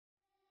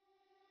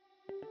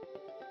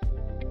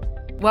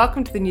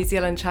Welcome to the New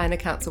Zealand China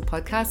Council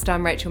podcast.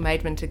 I'm Rachel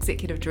Maidment,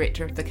 Executive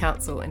Director of the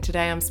Council, and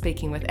today I'm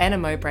speaking with Anna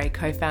Mowbray,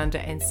 co-founder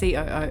and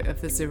COO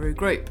of the Zuru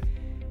Group.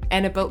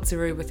 Anna built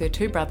Zuru with her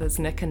two brothers,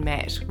 Nick and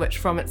Matt, which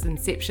from its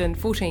inception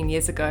 14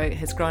 years ago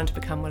has grown to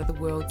become one of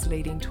the world's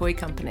leading toy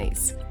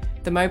companies.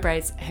 The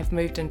Mowbrays have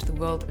moved into the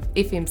world of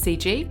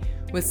FMCG,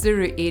 with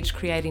Zuru Edge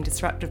creating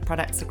disruptive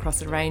products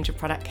across a range of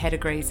product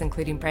categories,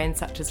 including brands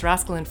such as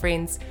Rascal &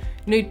 Friends,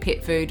 Nude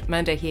Pet Food,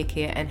 Monday Hair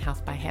Care and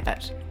Health by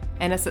Habit.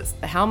 Anna sits at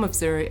the helm of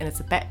Zuru and is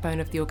the backbone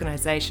of the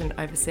organisation,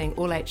 overseeing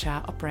all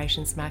HR,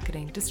 operations,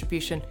 marketing,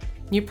 distribution,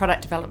 new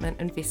product development,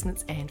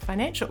 investments and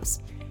financials.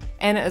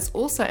 Anna is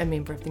also a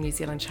member of the New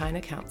Zealand China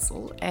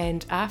Council,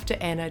 and after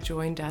Anna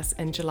joined us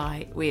in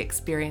July, we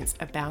experienced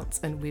a bounce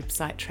in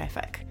website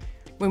traffic.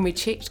 When we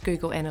checked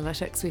Google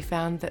Analytics, we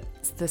found that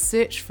the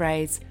search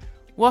phrase,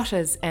 "What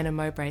is Anna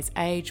Mowbray's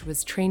age?"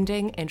 was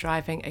trending and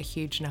driving a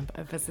huge number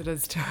of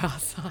visitors to our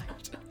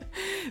site.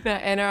 Now,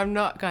 Anna, I'm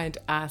not going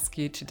to ask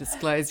you to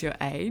disclose your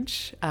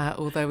age,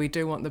 although we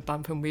do want the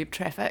bump in web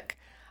traffic.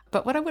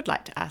 But what I would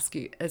like to ask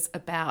you is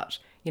about,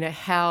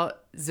 how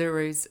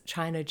Zuru's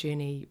China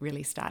journey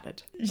really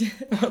started.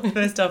 Well,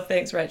 first off,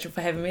 thanks, Rachel, for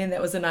having me. And that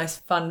was a nice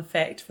fun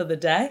fact for the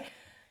day.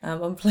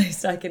 I'm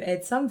pleased I can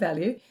add some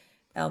value,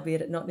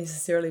 albeit it not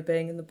necessarily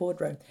being in the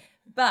boardroom.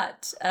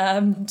 But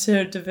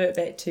to divert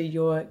back to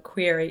your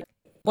query,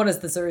 what is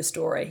the Zuru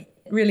story?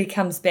 It really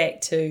comes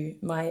back to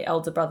my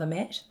elder brother,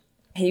 Matt.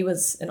 He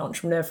was an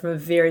entrepreneur from a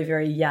very,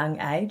 very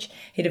young age.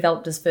 He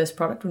developed his first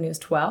product when he was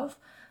 12,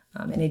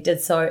 and he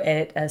did so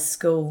at a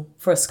school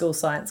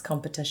science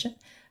competition.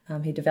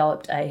 He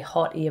developed a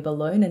hot air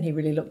balloon, and he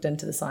really looked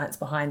into the science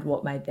behind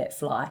what made that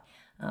fly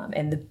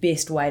and the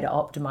best way to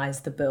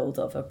optimize the build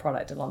of a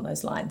product along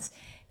those lines.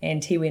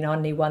 And he went on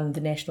and he won the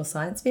National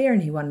Science Fair,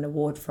 and he won an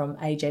award from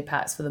AJ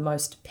Parks for the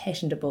most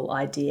patentable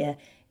idea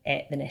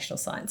at the National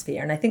Science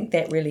Fair. And I think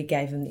that really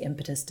gave him the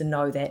impetus to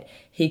know that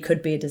he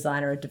could be a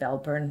designer, a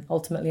developer, and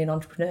ultimately an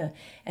entrepreneur.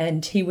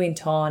 And he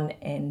went on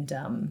and,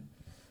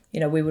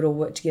 we would all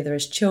work together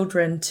as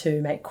children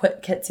to make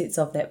quick kit sets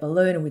of that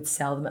balloon, and we'd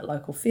sell them at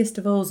local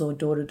festivals or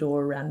door to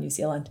door around New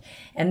Zealand.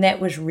 And that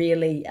was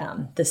really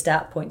the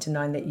start point to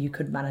knowing that you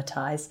could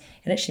monetize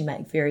and actually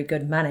make very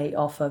good money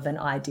off of an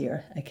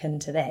idea akin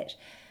to that.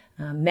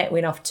 Matt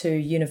went off to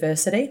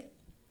university,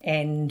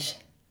 and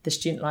the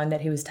student loan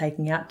that he was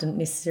taking out didn't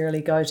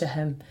necessarily go to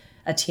him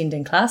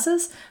attending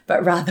classes,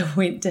 but rather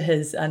went to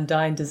his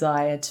undying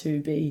desire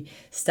to be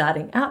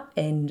starting up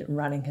and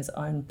running his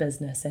own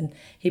business. And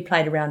he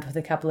played around with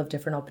a couple of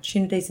different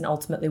opportunities and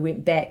ultimately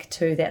went back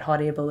to that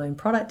hot air balloon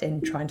product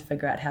and trying to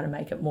figure out how to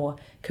make it more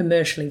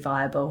commercially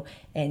viable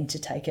and to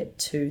take it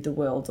to the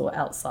world or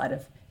outside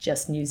of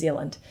just New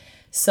Zealand.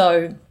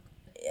 So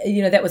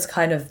that was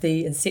kind of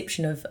the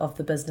inception of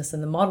the business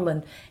and the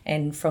model.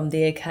 And from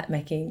there,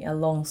 making a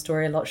long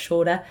story a lot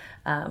shorter,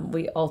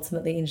 we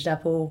ultimately ended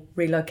up all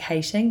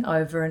relocating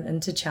over and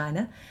into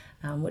China,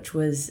 which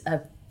was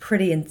a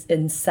pretty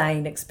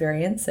insane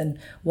experience, and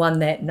one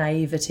that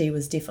naivety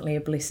was definitely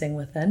a blessing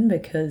within,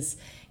 because,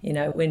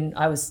 when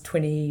I was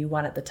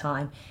 21 at the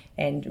time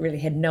and really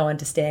had no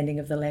understanding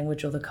of the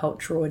language or the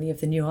culture or any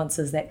of the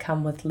nuances that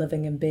come with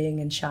living and being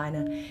in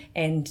China.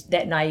 And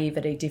that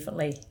naivety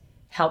definitely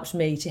helped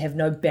me to have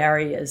no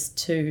barriers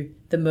to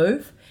the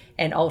move,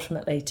 and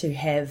ultimately to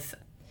have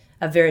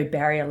a very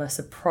barrierless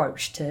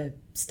approach to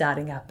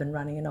starting up and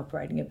running and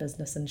operating a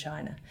business in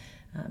China,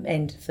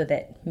 and for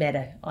that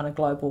matter on a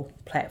global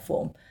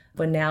platform.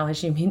 We're now,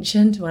 as you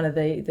mentioned, one of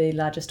the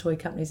largest toy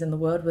companies in the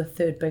world, with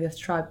third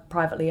biggest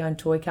privately owned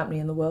toy company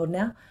in the world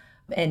now.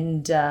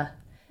 And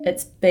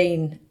it's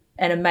been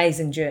an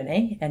amazing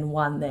journey, and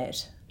one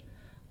that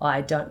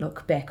I don't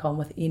look back on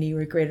with any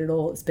regret at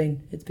all. It's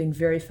been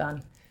very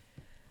fun.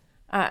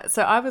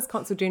 So I was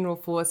Consul General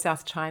for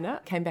South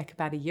China, came back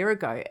about a year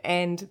ago,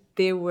 and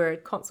there were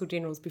Consul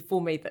Generals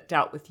before me that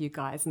dealt with you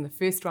guys. And the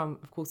first one,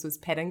 of course, was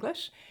Pat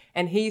English.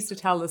 And he used to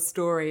tell the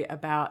story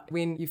about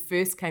when you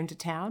first came to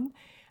town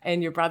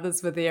and your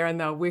brothers were there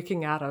and they were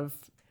working out of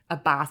a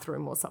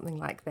bathroom or something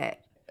like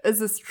that. Is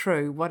this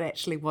true? What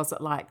actually was it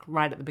like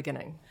right at the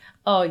beginning?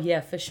 Oh,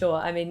 yeah, for sure.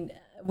 I mean,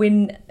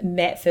 when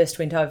Matt first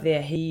went over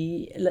there,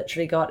 he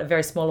literally got a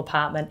very small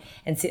apartment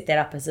and set that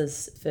up as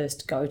his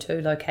first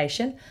go-to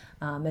location.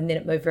 And then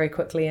it moved very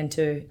quickly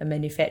into a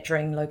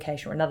manufacturing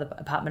location, or another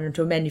apartment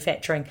into a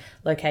manufacturing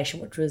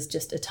location, which was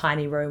just a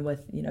tiny room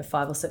with,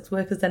 5 or 6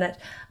 workers in it.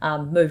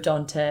 Moved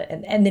on to,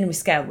 and then we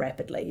scaled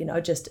rapidly,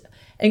 just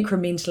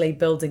incrementally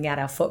building out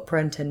our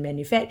footprint in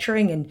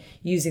manufacturing and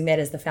using that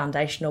as the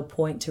foundational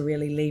point to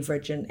really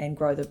leverage and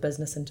grow the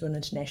business into an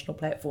international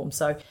platform.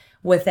 So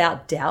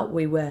without doubt,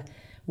 we were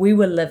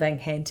living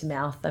hand to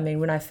mouth. I mean,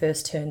 when I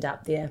first turned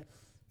up there,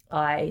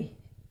 I,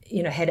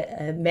 had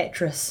a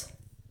mattress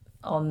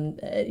on,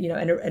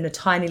 in a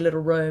tiny little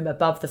room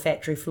above the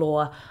factory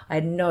floor. I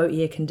had no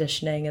air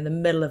conditioning in the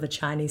middle of a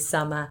Chinese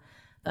summer.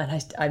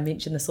 And I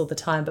mention this all the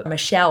time, but my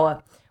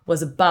shower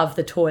was above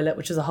the toilet,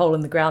 which was a hole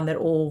in the ground that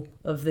all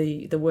of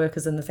the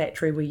workers in the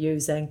factory were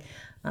using.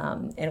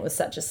 And it was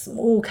such a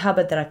small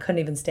cupboard that I couldn't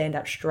even stand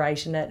up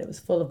straight in it. It was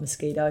full of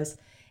mosquitoes.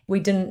 We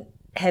didn't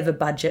have a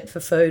budget for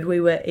food. We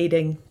were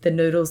eating the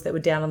noodles that were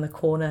down on the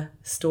corner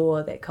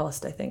store that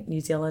cost, I think,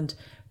 New Zealand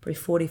probably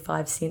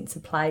 45 cents a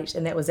plate,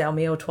 and that was our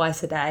meal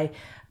twice a day.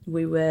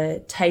 We were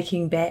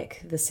taking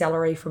back the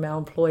salary from our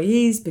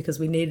employees because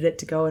we needed it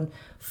to go and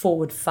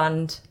forward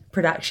fund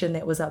production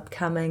that was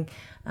upcoming.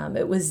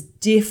 It was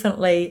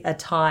definitely a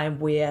time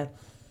where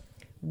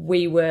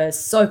we were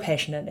so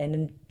passionate and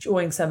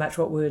enjoying so much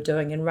what we were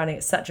doing and running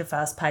at such a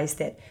fast pace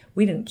that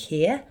we didn't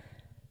care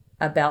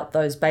about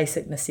those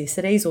basic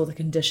necessities or the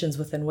conditions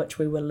within which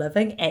we were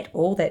living at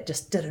all. That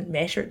just didn't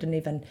matter. It didn't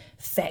even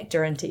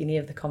factor into any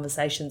of the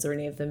conversations or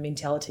any of the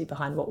mentality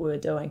behind what we were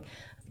doing.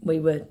 We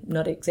were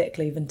not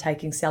exactly even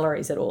taking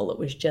salaries at all. It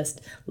was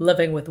just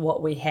living with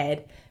what we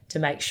had to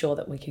make sure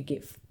that we could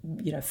get,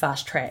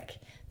 fast track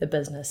the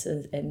business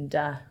and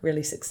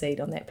really succeed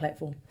on that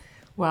platform.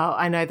 Well,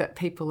 I know that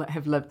people that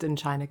have lived in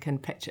China can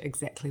picture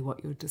exactly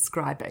what you're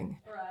describing.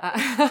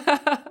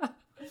 Right.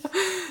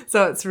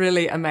 So it's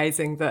really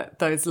amazing that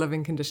those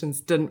living conditions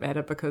didn't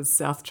matter, because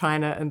South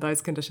China and those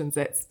conditions,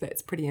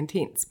 that's pretty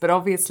intense. But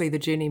obviously the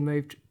journey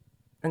moved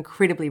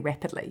incredibly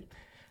rapidly.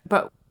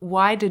 But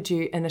why did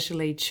you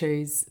initially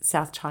choose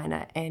South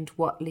China, and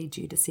what led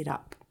you to set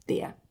up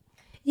there?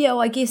 Yeah,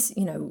 well, I guess,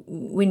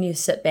 when you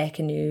sit back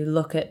and you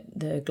look at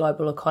the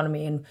global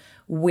economy and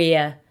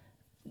where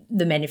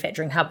the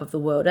manufacturing hub of the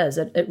world is,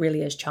 it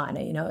really is China.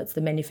 It's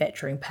the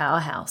manufacturing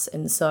powerhouse.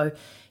 And so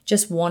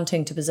just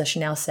wanting to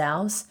position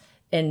ourselves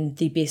in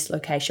the best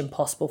location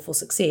possible for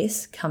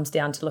success comes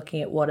down to looking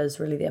at what is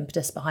really the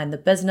impetus behind the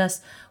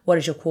business, what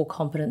is your core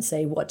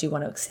competency, what do you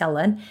want to excel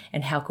in,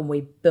 and how can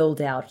we build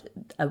out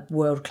a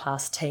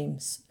world-class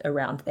teams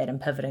around that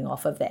and pivoting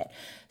off of that.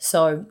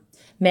 So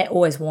Matt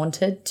always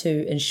wanted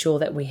to ensure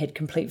that we had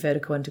complete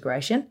vertical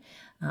integration.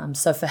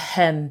 So for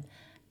him,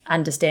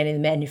 understanding the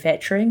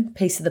manufacturing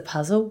piece of the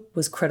puzzle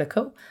was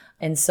critical.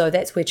 And so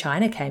that's where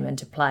China came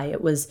into play.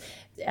 It was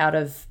out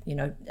of,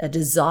 a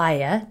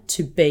desire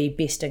to be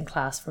best in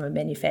class from a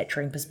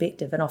manufacturing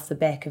perspective. And off the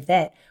back of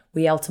that,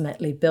 we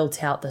ultimately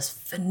built out this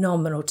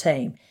phenomenal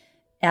team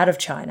out of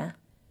China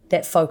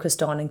that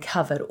focused on and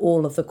covered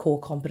all of the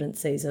core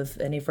competencies of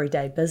an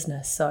everyday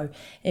business. So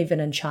even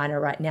in China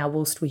right now,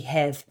 whilst we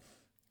have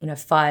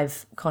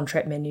 5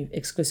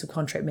 exclusive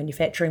contract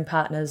manufacturing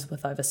partners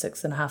with over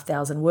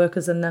 6,500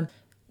 workers in them,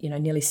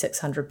 nearly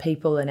 600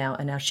 people in our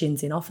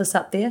Shenzhen office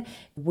up there.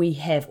 We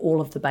have all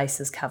of the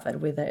bases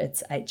covered, whether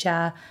it's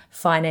HR,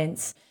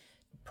 finance,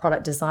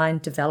 product design,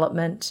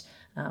 development,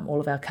 all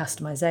of our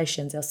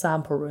customizations, our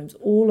sample rooms,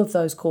 all of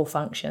those core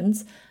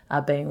functions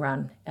are being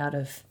run out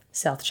of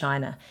South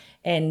China.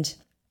 And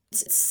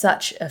it's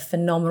such a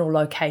phenomenal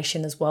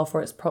location as well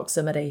for its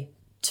proximity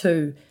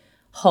to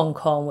Hong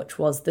Kong, which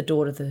was the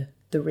door to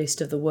the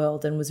rest of the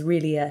world, and was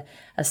really a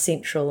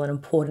central and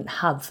important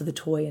hub for the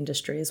toy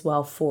industry as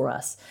well for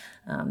us.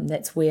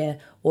 That's where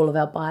all of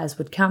our buyers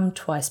would come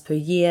twice per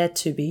year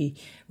to be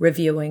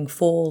reviewing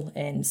fall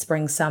and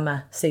spring,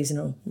 summer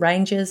seasonal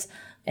ranges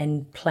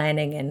and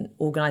planning and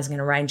organising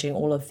and arranging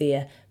all of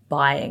their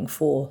buying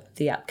for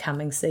the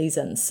upcoming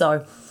season.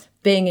 So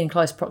being in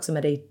close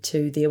proximity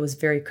to there was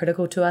very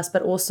critical to us,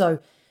 but also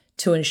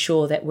to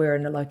ensure that we're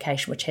in a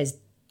location which has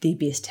the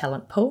best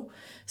talent pool.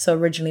 So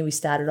originally we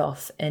started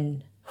off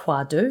in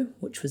Huadu,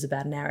 which was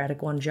about an hour out of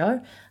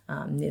Guangzhou,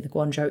 near the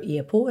Guangzhou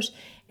airport.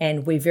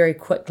 And we very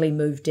quickly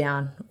moved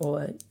down,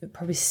 or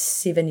probably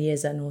 7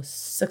 years in, or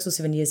 6 or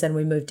 7 years in,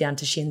 we moved down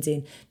to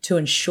Shenzhen to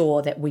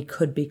ensure that we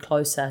could be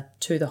closer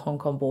to the Hong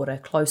Kong border,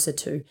 closer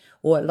to,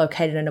 or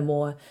located in a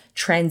more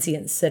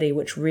transient city,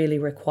 which really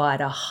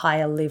required a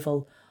higher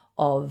level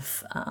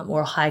of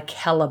or a high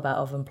caliber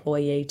of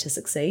employee to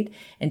succeed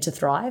and to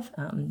thrive.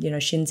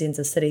 Shenzhen's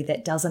a city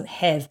that doesn't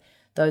have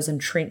those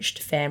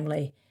entrenched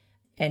family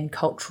and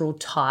cultural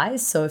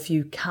ties. So if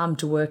you come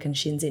to work in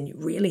Shenzhen, you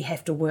really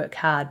have to work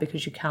hard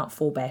because you can't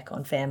fall back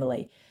on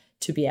family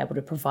to be able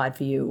to provide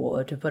for you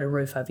or to put a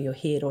roof over your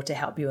head or to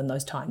help you in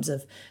those times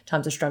of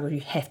struggle.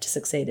 You have to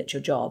succeed at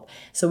your job.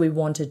 So we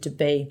wanted to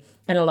be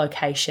in a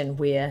location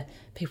where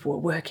people were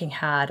working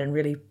hard and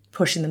really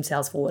pushing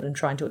themselves forward and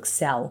trying to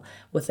excel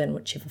within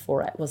whichever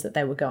foray it was that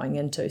they were going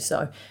into.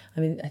 So,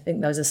 I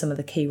think those are some of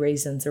the key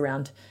reasons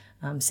around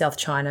South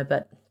China.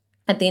 But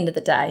at the end of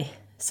the day,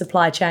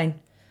 supply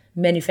chain,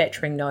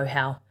 manufacturing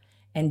know-how,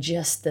 and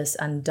just this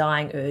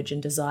undying urge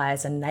and desire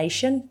as a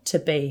nation to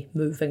be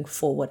moving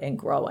forward and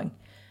growing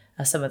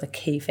are some of the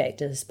key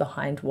factors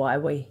behind why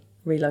we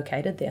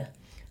relocated there.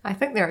 I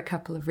think there are a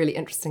couple of really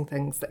interesting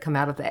things that come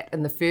out of that.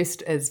 And the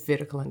first is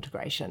vertical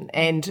integration.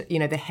 And, the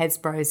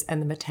Hasbros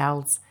and the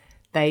Mattels,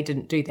 they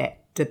didn't do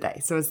that, did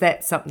they? So is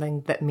that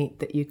something that meant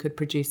that you could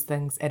produce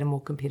things at a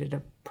more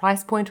competitive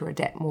price point or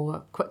adapt more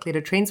quickly to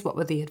trends? What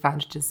were the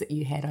advantages that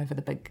you had over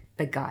the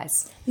big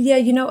guys? Yeah,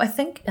 I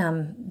think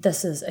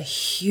this is a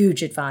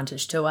huge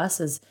advantage to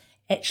us, is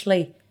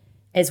actually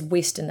as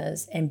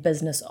Westerners and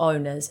business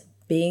owners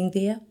being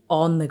there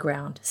on the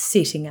ground,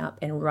 setting up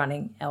and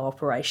running our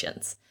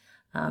operations.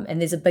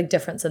 And there's a big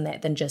difference in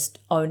that than just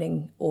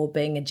owning or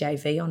being a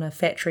JV on a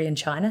factory in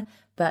China.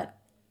 But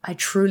I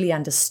truly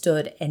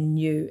understood and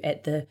knew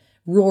at the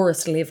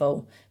rawest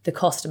level the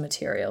cost of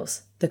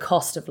materials, the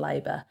cost of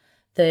labour,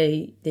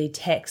 the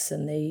tax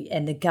and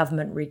the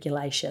government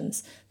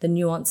regulations, the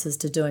nuances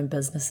to doing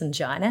business in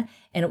China.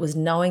 And it was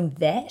knowing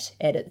that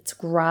at its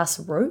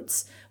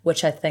grassroots,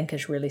 which I think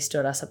has really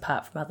stood us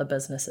apart from other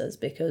businesses,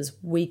 because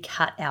we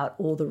cut out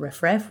all the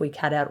riffraff, we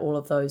cut out all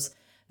of those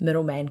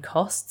middleman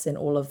costs and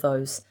all of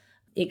those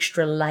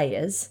extra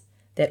layers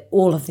that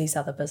all of these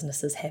other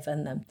businesses have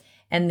in them.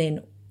 And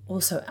then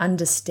also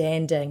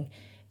understanding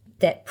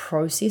that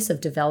process of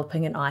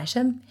developing an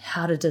item,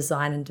 how to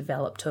design and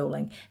develop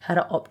tooling, how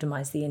to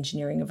optimize the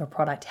engineering of a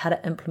product, how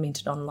to implement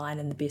it online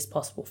in the best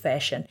possible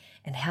fashion,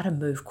 and how to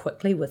move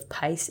quickly with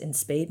pace and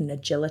speed and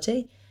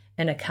agility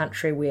in a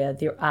country where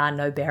there are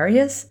no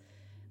barriers,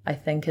 I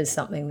think is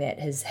something that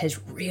has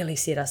really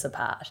set us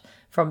apart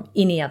from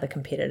any other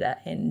competitor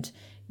and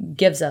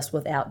gives us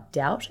without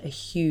doubt a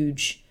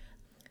huge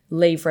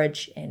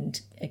leverage and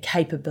a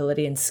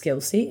capability and skill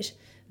set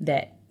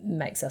that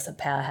makes us a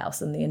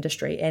powerhouse in the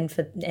industry and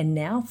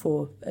now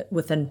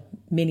within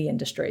many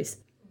industries.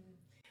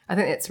 I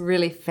think that's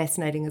really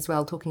fascinating as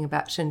well, talking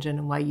about Shenzhen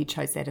and why you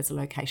chose that as a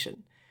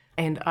location.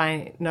 And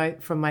I know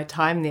from my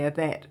time there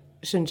that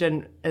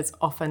Shenzhen is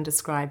often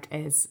described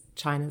as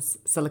China's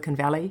Silicon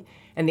Valley,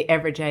 and the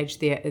average age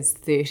there is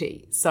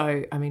 30.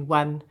 So, I mean,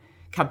 one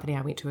company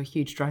I went to, a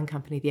huge drone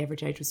company, the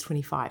average age was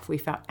 25. We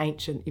felt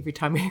ancient every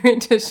time we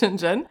went to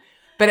Shenzhen,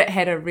 but it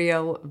had a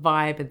real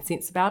vibe and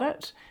sense about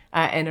it.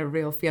 And a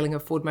real feeling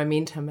of forward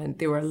momentum. And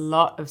there were a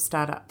lot of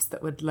startups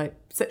that would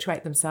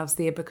situate themselves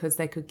there because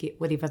they could get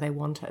whatever they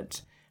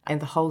wanted.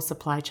 And the whole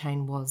supply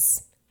chain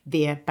was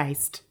there,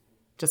 based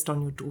just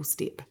on your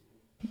doorstep.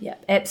 Yeah,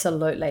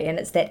 absolutely. And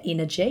it's that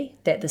energy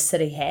that the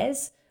city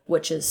has,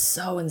 which is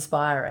so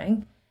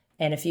inspiring.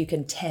 And if you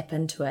can tap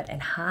into it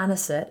and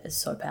harness it, it's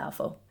so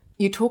powerful.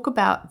 You talk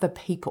about the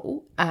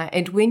people,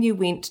 and when you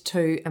went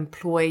to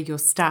employ your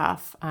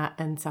staff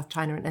in South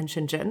China and in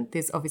Shenzhen,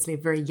 there's obviously a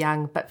very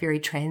young but very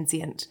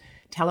transient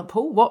talent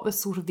pool. What were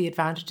sort of the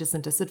advantages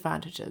and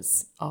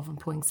disadvantages of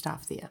employing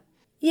staff there?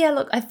 Yeah,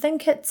 look, I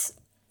think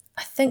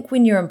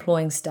when you're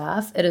employing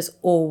staff, it is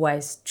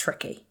always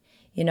tricky.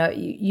 You know,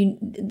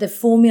 the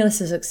formula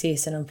to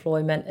success in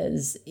employment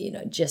is,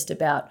 just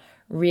about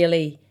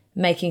really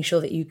making sure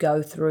that you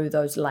go through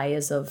those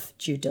layers of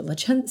due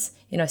diligence,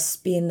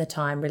 spend the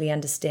time, really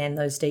understand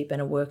those deep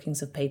inner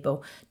workings of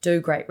people, do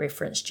great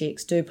reference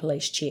checks, do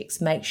police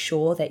checks, make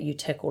sure that you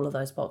tick all of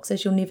those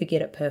boxes. You'll never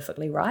get it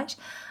perfectly right.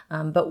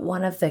 But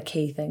one of the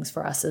key things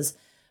for us is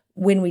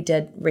when we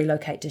did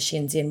relocate to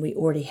Shenzhen, we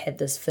already had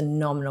this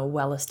phenomenal,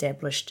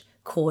 well-established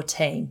core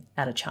team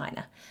out of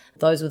China.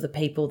 Those were the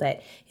people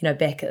that,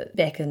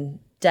 back in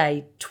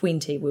day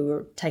 20, we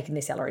were taking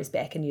their salaries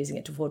back and using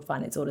it to forward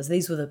finance orders.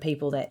 These were the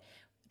people that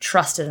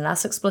trusted in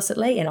us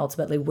explicitly, and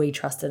ultimately we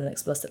trusted in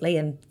explicitly,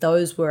 and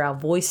those were our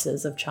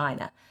voices of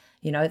China.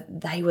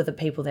 They were the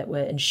people that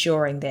were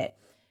ensuring that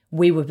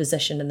we were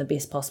positioned in the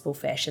best possible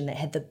fashion, that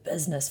had the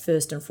business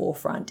first and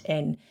forefront,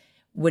 and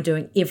were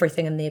doing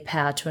everything in their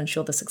power to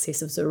ensure the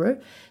success of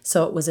Zuru.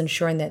 So it was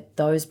ensuring that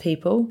those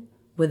people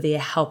were there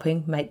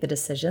helping make the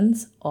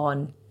decisions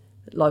on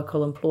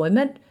local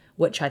employment,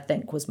 which I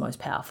think was most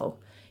powerful.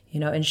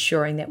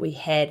 Ensuring that we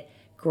had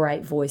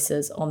great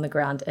voices on the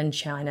ground in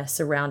China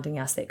surrounding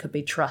us that could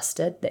be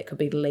trusted, that could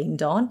be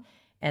leaned on,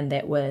 and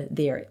that were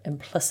there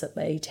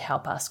implicitly to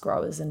help us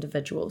grow as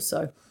individuals.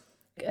 So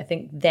I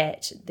think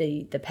that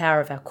the power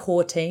of our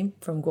core team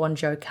from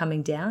Guangzhou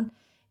coming down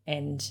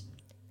and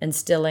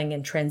instilling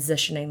and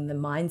transitioning the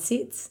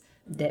mindsets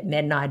that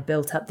Matt and I had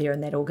built up there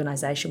in that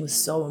organisation was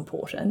so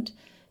important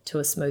to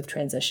a smooth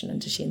transition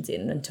into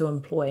Shenzhen and to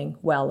employing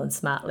well and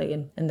smartly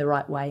and in the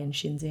right way in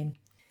Shenzhen.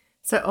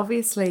 So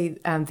obviously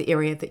the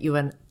area that you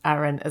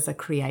are in is a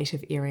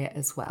creative area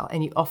as well.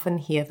 And you often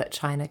hear that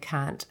China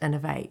can't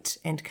innovate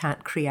and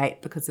can't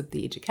create because of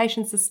the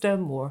education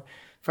system or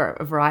for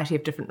a variety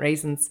of different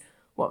reasons.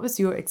 What was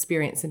your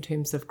experience in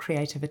terms of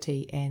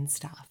creativity and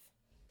staff?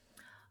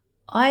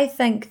 I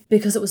think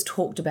because it was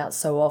talked about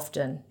so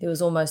often, there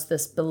was almost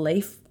this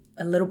belief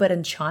a little bit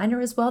in China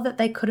as well that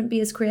they couldn't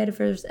be as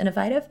creative or as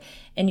innovative.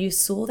 And you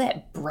saw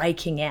that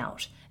breaking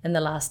out in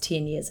the last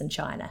 10 years in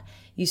China.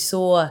 You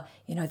saw,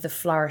 the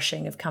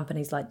flourishing of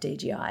companies like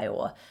DJI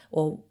or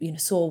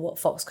saw what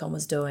Foxconn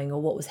was doing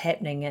or what was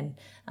happening in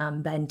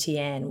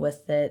Bantian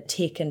with the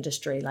tech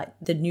industry, like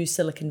the new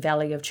Silicon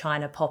Valley of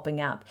China popping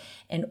up,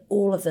 and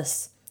all of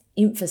this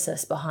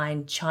emphasis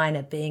behind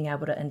China being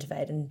able to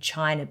innovate and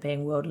China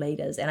being world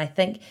leaders. And I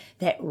think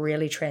that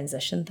really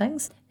transitioned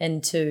things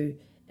into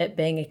it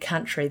being a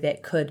country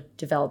that could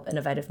develop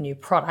innovative new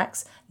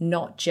products,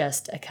 not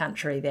just a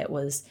country that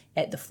was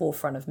at the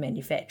forefront of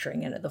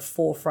manufacturing and at the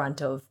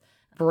forefront of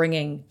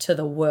bringing to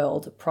the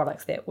world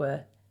products that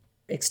were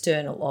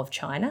external of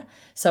China.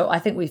 So I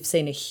think we've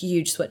seen a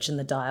huge switch in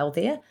the dial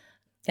there.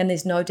 And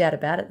there's no doubt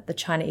about it, the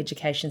China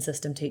education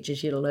system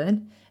teaches you to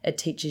learn. It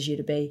teaches you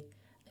to be,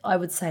 I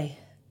would say,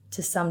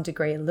 to some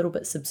degree a little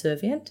bit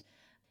subservient.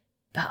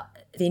 But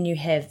then you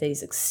have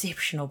these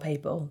exceptional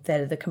people that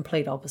are the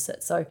complete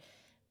opposite. So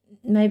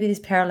maybe there's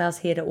parallels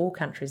here to all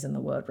countries in the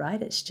world,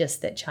 right? It's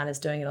just that China's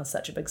doing it on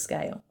such a big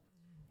scale.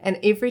 And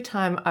every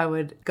time I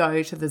would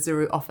go to the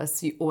Zuru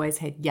office, you always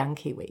had young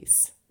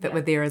Kiwis that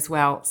were there as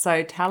well.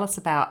 So tell us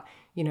about,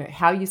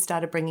 how you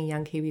started bringing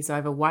young Kiwis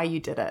over, why you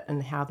did it,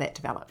 and how that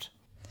developed.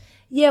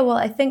 Yeah, well,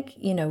 I think,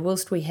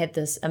 whilst we had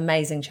this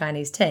amazing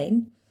Chinese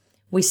team,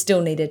 we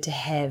still needed to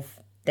have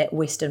that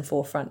Western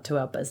forefront to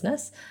our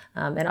business.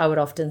 And I would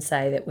often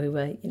say that we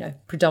were,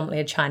 predominantly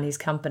a Chinese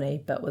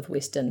company, but with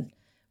Western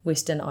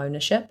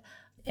ownership.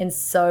 And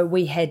so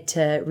we had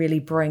to really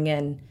bring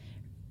in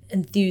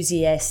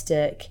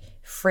enthusiastic,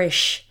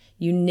 fresh,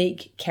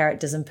 unique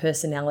characters and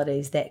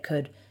personalities that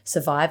could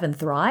survive and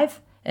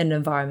thrive in an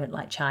environment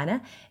like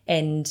China.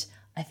 And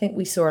I think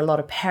we saw a lot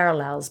of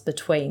parallels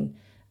between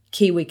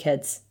Kiwi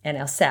kids and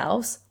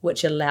ourselves,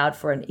 which allowed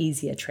for an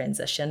easier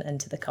transition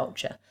into the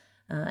culture.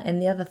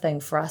 And the other thing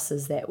for us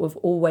is that we've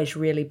always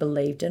really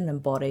believed in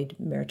embodied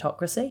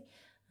meritocracy,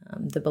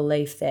 the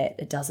belief that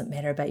it doesn't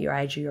matter about your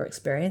age or your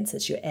experience,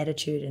 it's your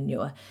attitude and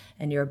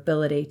your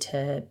ability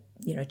to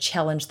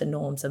challenge the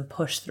norms and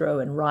push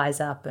through and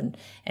rise up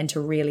and to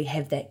really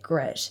have that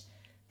grit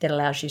that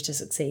allows you to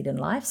succeed in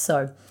life.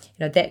 So,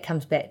 that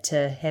comes back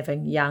to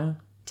having young,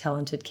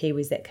 talented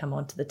Kiwis that come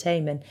onto the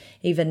team. And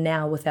even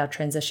now with our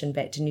transition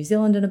back to New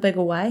Zealand in a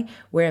bigger way,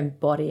 we're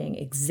embodying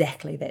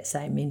exactly that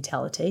same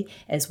mentality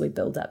as we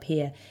build up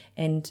here.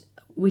 And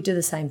we do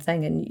the same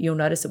thing. And you'll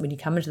notice that when you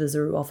come into the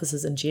Zuru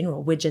offices in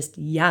general, we're just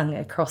young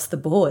across the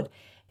board.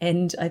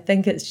 And I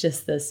think it's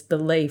just this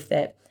belief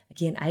that,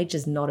 again, age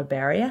is not a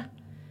barrier.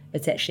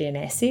 It's actually an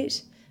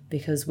asset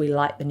because we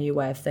like the new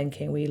way of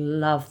thinking. We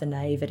love the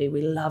naivety.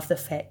 We love the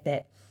fact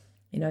that,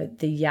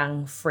 the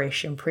young,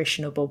 fresh,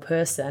 impressionable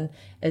person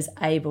is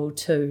able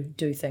to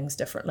do things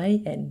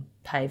differently and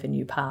pave a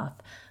new path.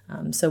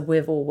 So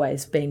we've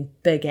always been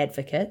big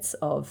advocates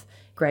of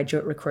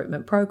graduate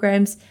recruitment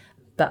programs,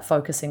 but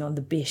focusing on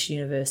the best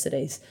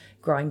universities,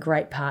 growing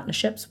great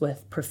partnerships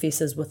with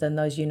professors within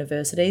those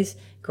universities,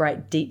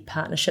 great deep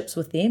partnerships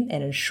with them,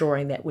 and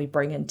ensuring that we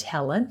bring in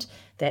talent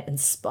that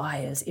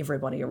inspires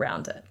everybody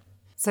around it.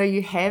 So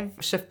you have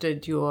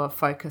shifted your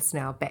focus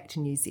now back to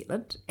New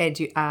Zealand and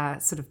you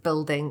are sort of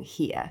building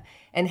here.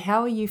 And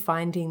how are you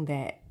finding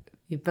that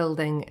you're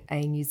building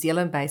a New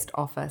Zealand-based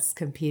office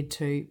compared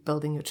to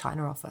building your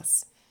China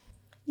office?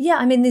 Yeah,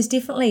 I mean, there's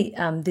definitely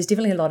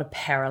a lot of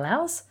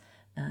parallels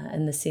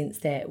in the sense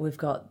that we've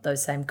got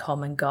those same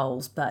common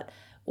goals, but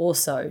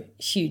also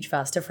huge,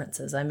 vast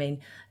differences. I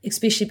mean,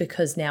 especially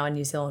because now in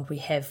New Zealand we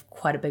have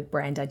quite a big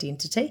brand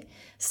identity.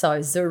 So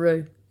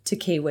Zuru to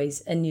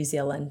Kiwis in New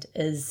Zealand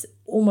is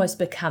almost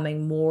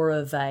becoming more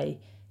of a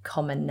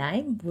common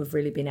name. We've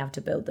really been able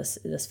to build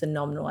this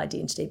phenomenal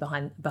identity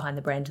behind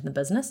the brand and the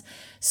business.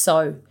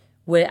 So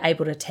we're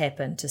able to tap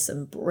into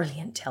some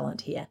brilliant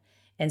talent here.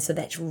 And so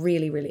that's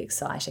really, really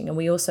exciting. And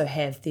we also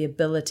have the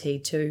ability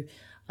to,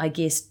 I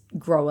guess,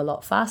 grow a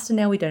lot faster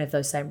now. We don't have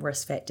those same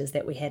risk factors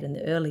that we had in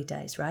the early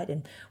days, right?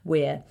 And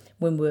when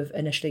we were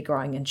initially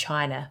growing in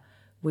China,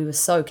 we were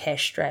so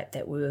cash strapped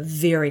that we were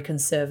very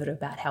conservative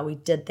about how we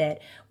did that.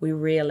 We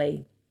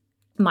really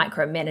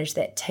micromanaged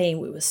that team.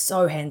 We were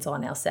so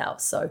hands-on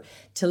ourselves. So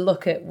to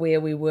look at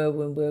where we were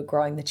when we were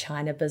growing the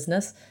China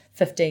business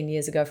 15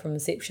 years ago from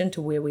inception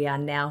to where we are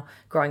now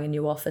growing a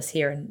new office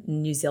here in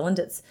New Zealand,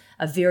 it's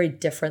a very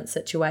different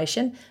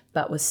situation,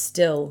 but we've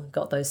still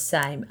got those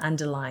same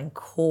underlying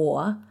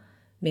core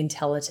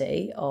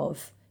mentality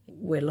of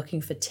we're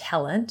looking for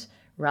talent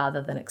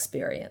rather than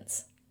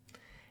experience.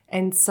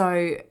 And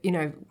so,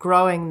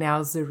 growing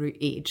now Zuru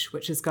Edge,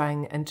 which is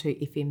going into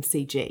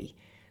FMCG,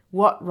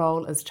 what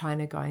role is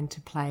China going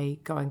to play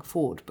going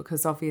forward?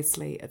 Because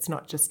obviously it's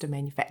not just a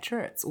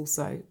manufacturer, it's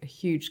also a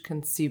huge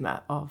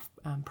consumer of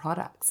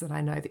products. And I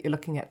know that you're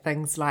looking at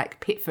things like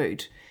pet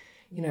food.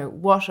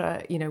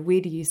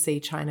 Where do you see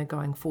China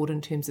going forward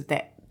in terms of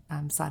that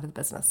side of the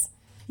business?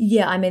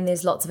 Yeah, I mean,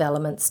 there's lots of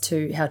elements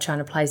to how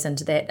China plays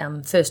into that.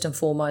 First and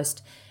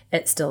foremost,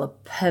 it's still a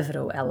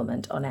pivotal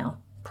element on our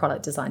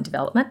product design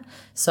development.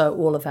 So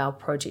all of our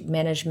project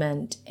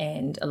management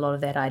and a lot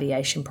of that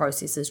ideation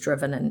process is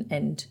driven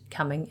and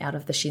coming out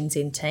of the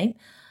Shenzhen team.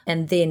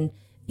 And then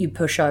you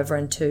push over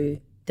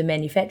into the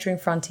manufacturing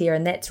frontier,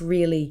 and that's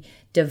really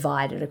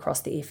divided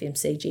across the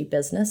FMCG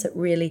business. It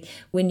really,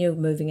 when you're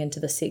moving into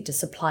the sector,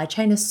 supply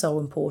chain is so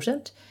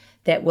important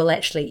that we'll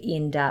actually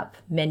end up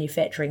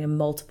manufacturing in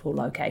multiple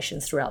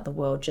locations throughout the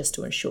world just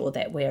to ensure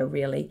that we're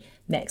really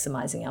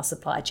maximising our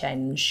supply chain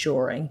and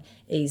ensuring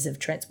ease of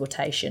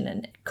transportation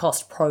and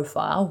cost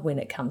profile when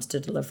it comes to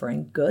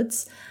delivering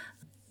goods.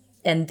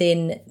 And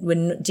then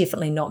we're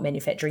definitely not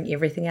manufacturing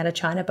everything out of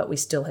China, but we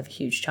still have a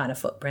huge China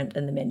footprint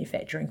in the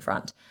manufacturing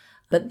front.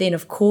 But then,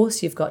 of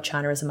course, you've got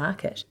China as a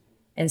market.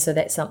 And so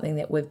that's something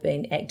that we've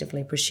been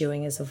actively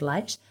pursuing as of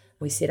late.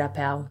 We set up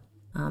our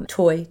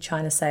toy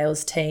China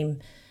sales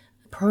team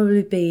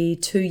probably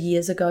 2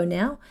 years ago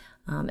now.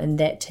 And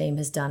that team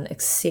has done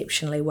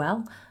exceptionally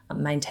well,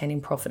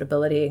 maintaining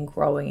profitability and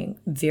growing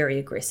very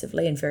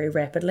aggressively and very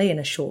rapidly in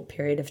a short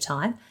period of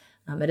time.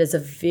 It is a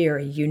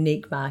very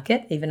unique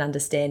market, even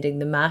understanding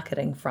the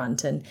marketing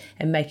front and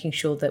making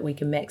sure that we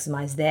can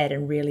maximize that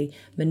and really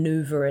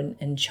maneuver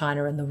in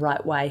China in the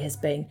right way has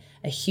been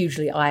a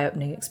hugely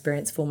eye-opening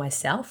experience for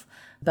myself.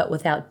 But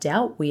without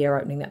doubt, we are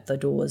opening up the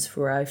doors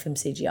for our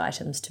FMCG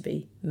items to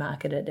be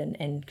marketed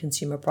and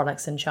consumer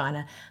products in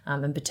China,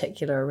 in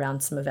particular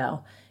around some of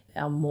our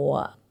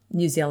more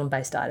New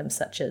Zealand-based items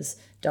such as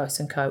Dose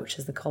 & Co, which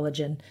is the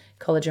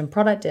collagen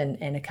product,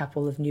 and a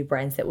couple of new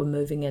brands that we're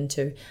moving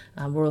into.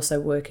 We're also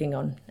working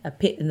on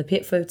in the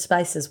pet food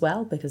space as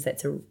well, because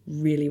that's a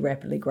really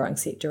rapidly growing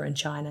sector in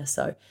China.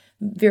 So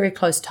very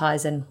close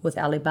ties in with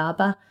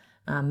Alibaba,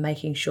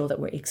 making sure that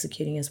we're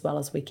executing as well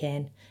as we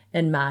can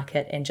in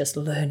market and just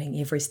learning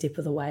every step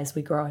of the way as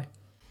we grow.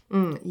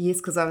 Yes,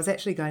 because I was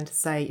actually going to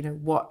say,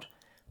 what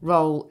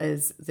role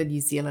is the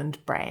New Zealand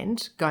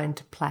brand going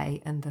to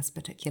play in this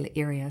particular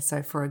area?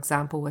 So, for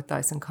example, with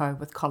Dose & Co,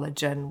 with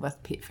collagen,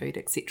 with pet food,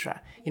 etc.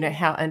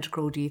 How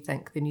integral do you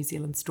think the New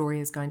Zealand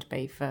story is going to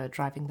be for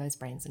driving those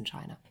brands in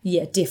China?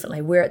 Yeah,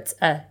 definitely. Where it's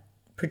a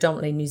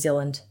predominantly New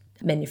Zealand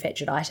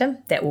manufactured item,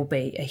 that will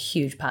be a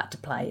huge part to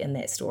play in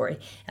that story.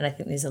 And I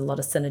think there's a lot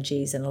of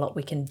synergies and a lot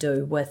we can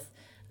do with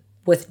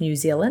New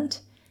Zealand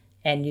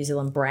and New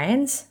Zealand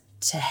brands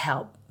to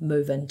help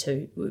move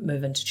into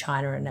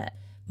China in a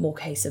more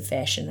cohesive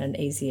fashion and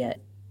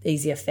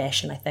easier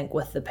fashion, I think,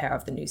 with the power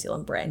of the New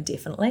Zealand brand,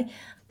 definitely.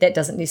 That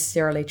doesn't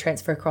necessarily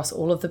transfer across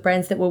all of the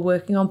brands that we're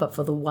working on, but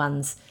for the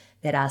ones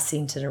that are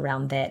centred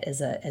around that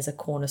as a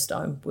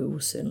cornerstone, we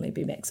will certainly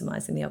be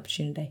maximising the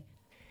opportunity.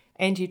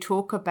 And you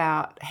talk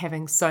about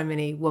having so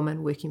many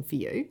women working for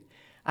you,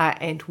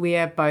 and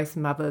we're both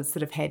mothers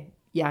that have had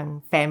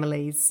young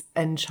families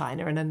in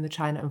China and in the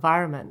China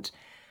environment.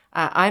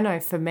 I know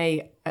for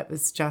me, it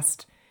was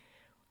just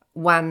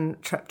one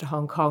trip to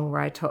Hong Kong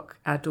where I took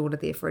our daughter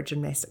there for a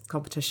gymnastics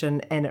competition,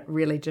 and it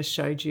really just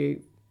showed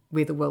you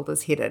where the world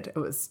is headed. It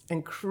was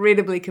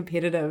incredibly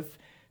competitive.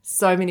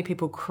 So many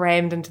people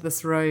crammed into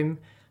this room,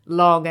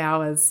 long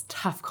hours,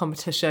 tough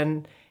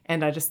competition.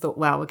 And I just thought,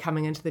 wow, we're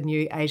coming into the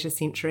new Asia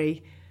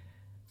century.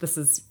 This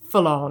is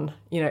full on.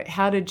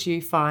 How did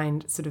you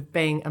find sort of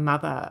being a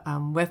mother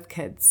with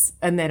kids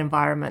in that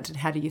environment? And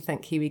how do you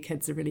think Kiwi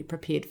kids are really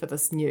prepared for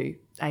this new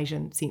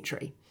Asian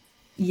century?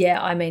 Yeah,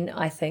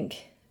 I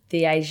think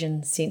the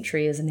Asian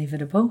century is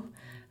inevitable.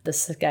 The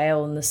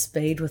scale and the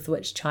speed with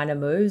which China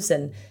moves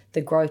and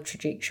the growth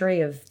trajectory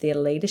of their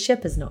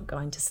leadership is not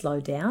going to slow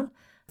down.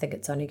 I think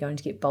it's only going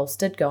to get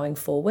bolstered going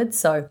forward.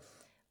 So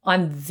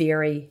I'm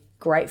very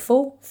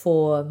grateful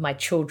for my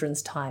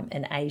children's time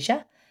in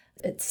Asia.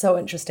 It's so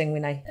interesting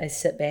when I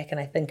sit back and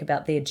I think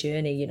about their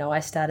journey. I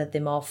started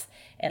them off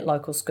at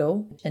local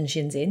school in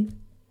Shenzhen,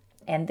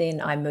 and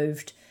then I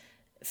moved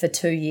for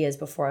 2 years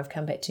before I've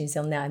come back to New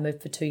Zealand now. I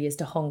moved for 2 years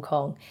to Hong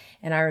Kong.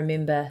 And I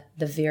remember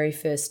the very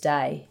first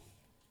day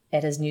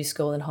at his new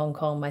school in Hong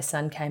Kong, my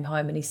son came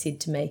home and he said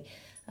to me,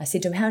 I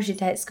said to him, "How's your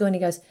day at school?" And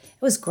he goes,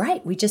 "It was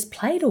great. We just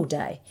played all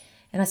day."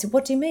 And I said,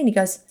 "What do you mean?" He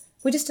goes,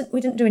 we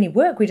didn't do any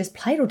work. We just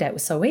played all day. It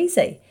was so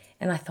easy."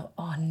 And I thought,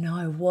 oh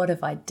no, what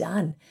have I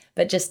done?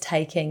 But just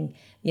taking,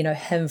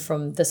 him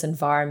from this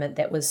environment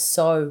that was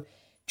so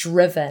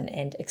driven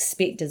and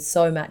expected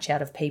so much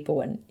out of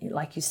people, and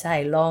like you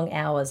say, long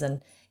hours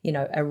and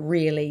a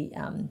really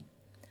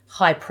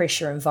high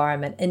pressure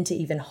environment, into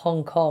even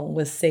Hong Kong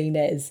was seen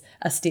as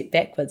a step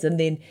backwards. And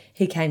then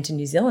he came to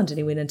New Zealand and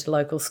he went into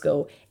local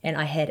school, and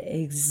I had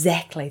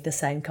exactly the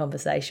same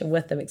conversation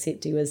with him,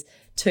 except he was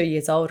 2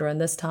 years older, and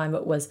this time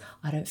it was,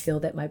 I don't feel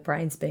that my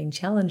brain's being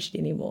challenged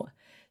anymore.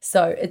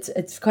 So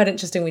it's quite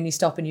interesting when you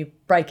stop and you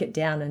break it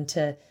down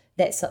into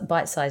that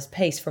bite-sized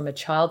piece from a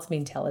child's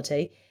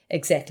mentality,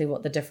 exactly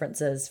what the difference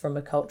is from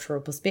a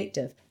cultural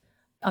perspective.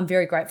 I'm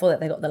very grateful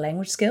that they got the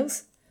language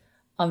skills.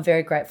 I'm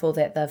very grateful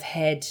that they've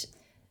had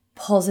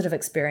positive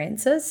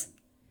experiences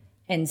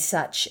and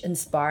such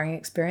inspiring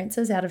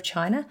experiences out of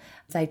China.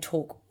 They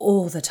talk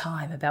all the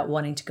time about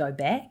wanting to go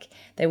back.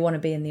 They want to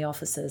be in the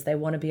offices. They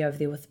want to be over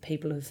there with the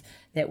people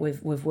that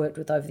we've worked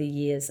with over the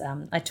years.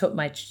 I took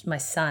my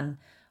son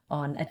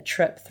on a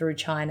trip through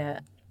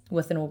China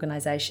with an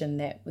organisation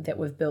that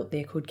we've built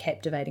there called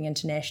Captivating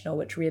International,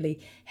 which really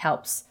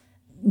helps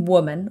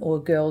women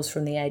or girls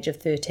from the age of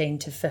 13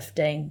 to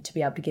 15 to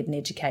be able to get an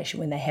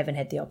education when they haven't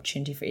had the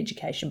opportunity for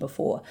education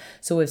before.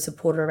 So we've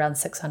supported around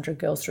 600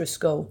 girls through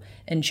school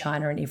in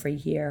China, and every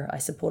year I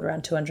support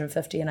around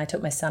 250, and I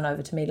took my son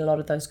over to meet a lot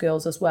of those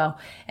girls as well,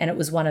 and it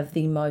was one of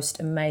the most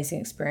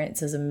amazing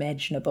experiences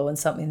imaginable, and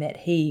something that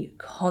he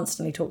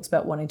constantly talks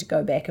about wanting to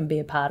go back and be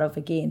a part of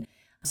again.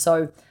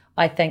 So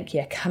I think,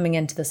 coming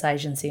into this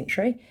Asian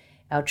century,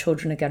 our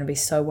children are going to be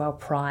so well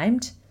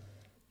primed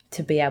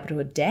to be able to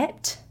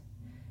adapt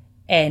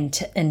and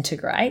to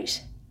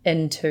integrate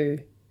into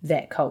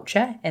that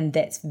culture, and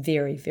that's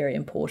very, very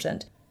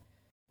important.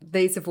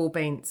 These have all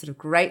been sort of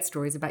great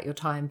stories about your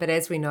time, but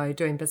as we know,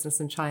 doing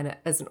business in China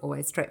isn't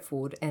always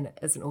straightforward and it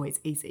isn't always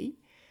easy.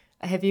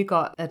 Have you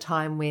got a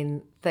time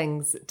when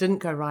things didn't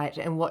go right,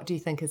 and what do you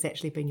think has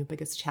actually been your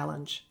biggest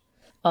challenge?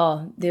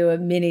 Oh, there were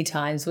many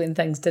times when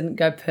things didn't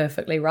go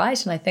perfectly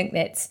right, and I think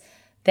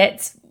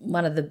that's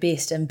one of the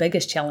best and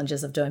biggest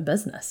challenges of doing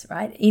business,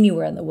 right?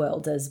 Anywhere in the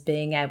world is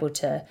being able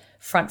to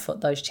front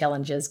foot those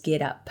challenges,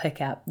 get up,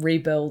 pick up,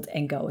 rebuild,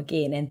 and go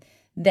again. And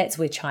that's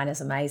where China's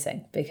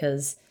amazing,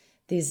 because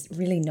there's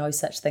really no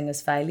such thing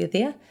as failure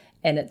there.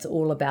 And it's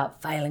all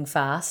about failing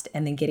fast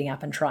and then getting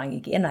up and trying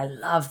again. I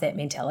love that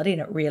mentality,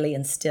 and it really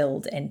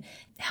instilled and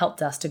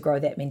helped us to grow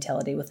that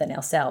mentality within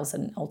ourselves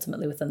and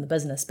ultimately within the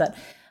business. But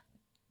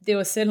there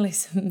were certainly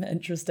some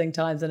interesting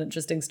times and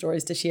interesting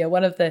stories to share.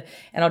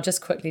 And I'll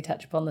just quickly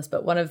touch upon this,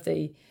 but one of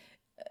the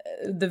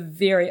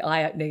very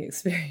eye-opening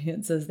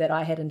experiences that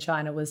I had in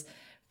China was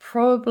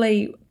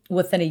probably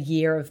within a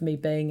year of me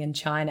being in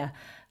China.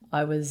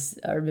 I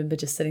remember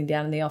just sitting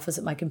down in the office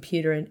at my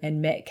computer,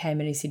 and Matt came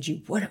in and he said,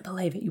 you wouldn't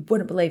believe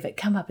it,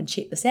 come up and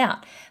check this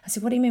out. I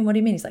said, what do you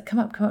mean? He's like, come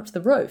up to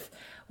the roof.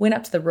 Went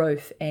up to the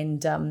roof,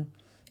 and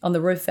on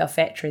the roof of our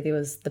factory there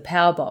was the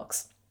power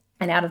box,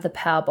 and out of the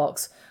power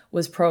box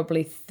was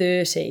probably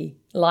 30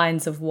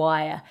 lines of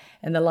wire,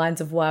 and the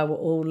lines of wire were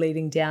all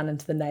leading down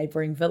into the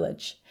neighbouring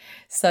village.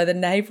 So the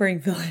neighbouring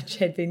village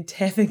had been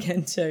tapping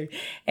into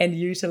and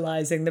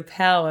utilising the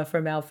power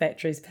from our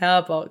factory's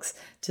power box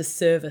to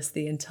service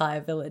the entire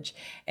village.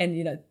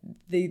 And,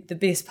 the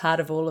best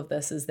part of all of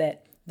this is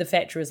that the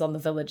factory was on the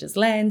village's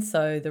land,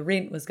 so the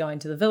rent was going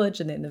to the village,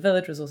 and then the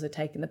village was also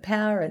taking the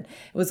power, and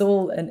it was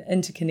all an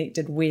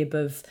interconnected web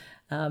of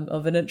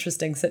an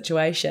interesting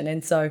situation.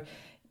 And so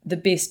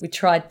we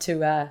tried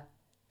to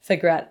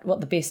figure out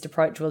what the best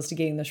approach was to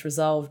getting this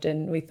resolved,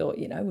 and we thought,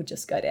 we'd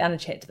just go down and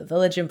chat to the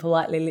village and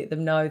politely let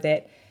them know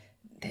that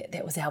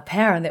was our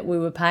power and that we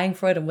were paying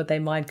for it, and would they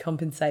mind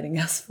compensating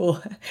us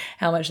for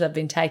how much they've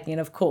been taking.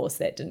 And of course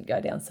that didn't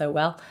go down so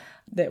well.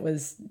 It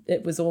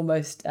was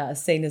almost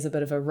seen as a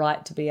bit of a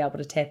right to be able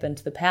to tap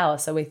into the power.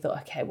 So we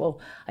thought, okay, well,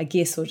 I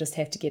guess we'll just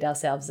have to get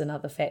ourselves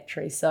another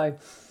factory. So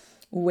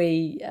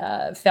we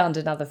found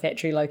another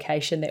factory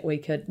location that we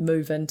could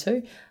move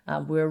into.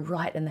 We were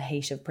right in the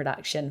heat of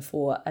production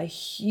for a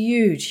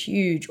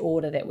huge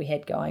order that we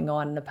had going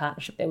on, and a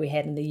partnership that we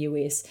had in the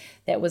US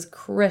that was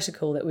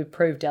critical, that we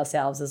proved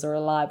ourselves as a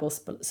reliable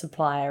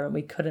supplier, and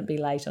we couldn't be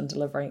late on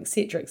delivering,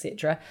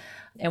 etc.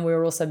 And we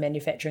were also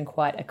manufacturing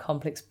quite a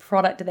complex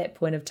product at that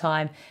point of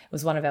time. It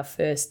was one of our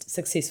first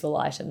successful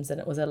items,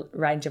 and it was a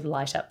range of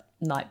light up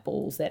night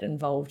balls that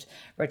involved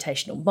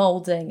rotational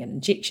molding and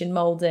injection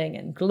molding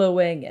and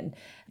gluing and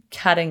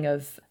cutting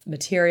of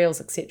materials,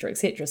 etc.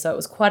 So it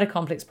was quite a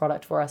complex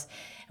product for us,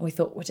 and we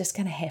thought, we're just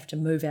going to have to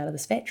move out of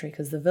this factory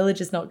because the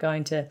village is not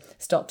going to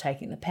stop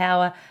taking the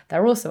power.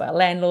 They're also our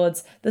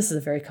landlords. This is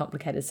a very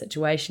complicated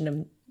situation,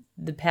 and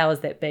the powers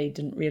that be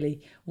didn't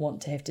really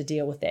want to have to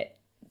deal with that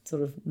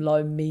sort of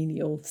low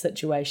menial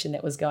situation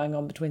that was going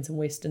on between some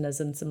Westerners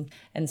and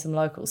some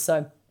locals.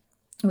 So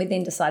we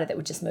then decided that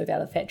we'd just move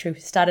out of the factory. We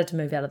started to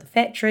move out of the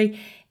factory,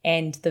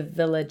 and the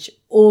village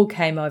all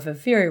came over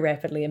very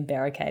rapidly and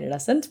barricaded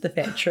us into the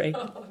factory.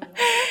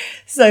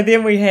 So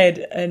then we had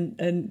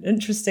an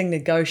interesting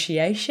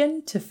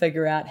negotiation to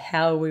figure out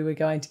how we were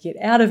going to get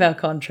out of our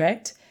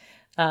contract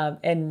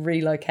and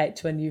relocate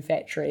to a new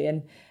factory.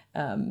 And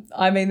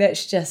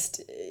that's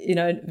just,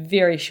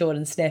 very short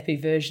and snappy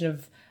version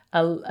of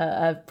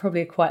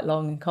probably a quite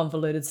long and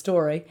convoluted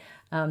story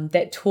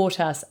that taught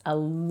us a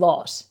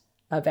lot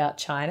about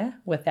China,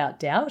 without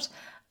doubt,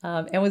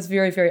 and was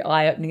very, very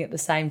eye-opening at the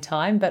same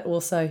time. But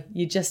also,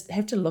 you just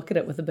have to look at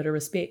it with a bit of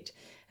respect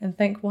and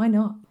think, why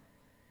not?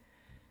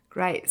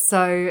 Great.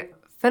 So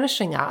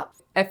finishing up,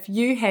 if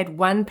you had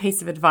one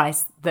piece of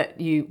advice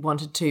that you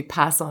wanted to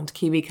pass on to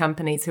Kiwi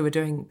companies who are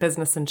doing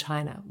business in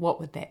China, what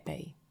would that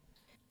be?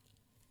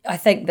 I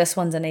think this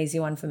one's an easy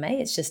one for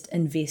me. It's just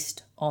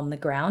invest on the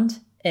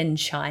ground in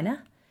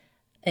China,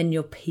 in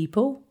your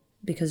people,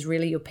 because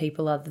really your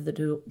people are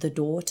the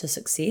door to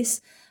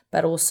success.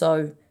 But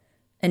also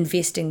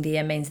investing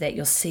there means that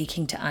you're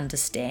seeking to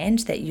understand,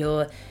 that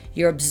you're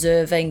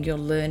observing, you're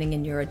learning,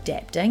 and you're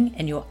adapting,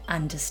 and you're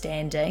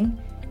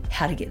understanding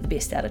how to get the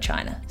best out of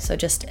China. So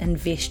just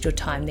invest your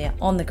time there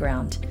on the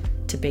ground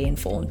to be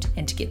informed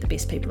and to get the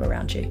best people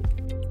around you.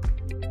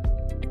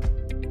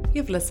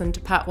 You've listened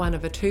to part 1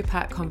 of a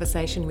 2-part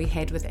conversation we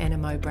had with Anna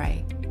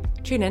Mowbray.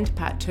 Tune in to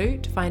part 2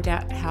 to find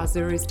out how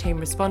Zuru's team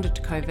responded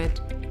to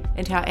COVID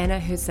and how Anna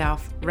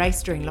herself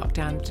raced during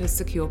lockdown to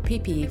secure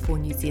PPE for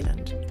New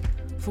Zealand.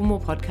 For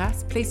more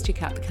podcasts, please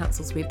check out the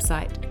Council's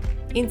website,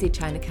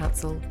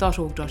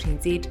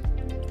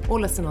 nzchinacouncil.org.nz, or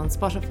listen on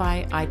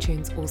Spotify,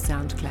 iTunes or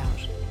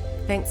SoundCloud.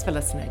 Thanks for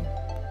listening.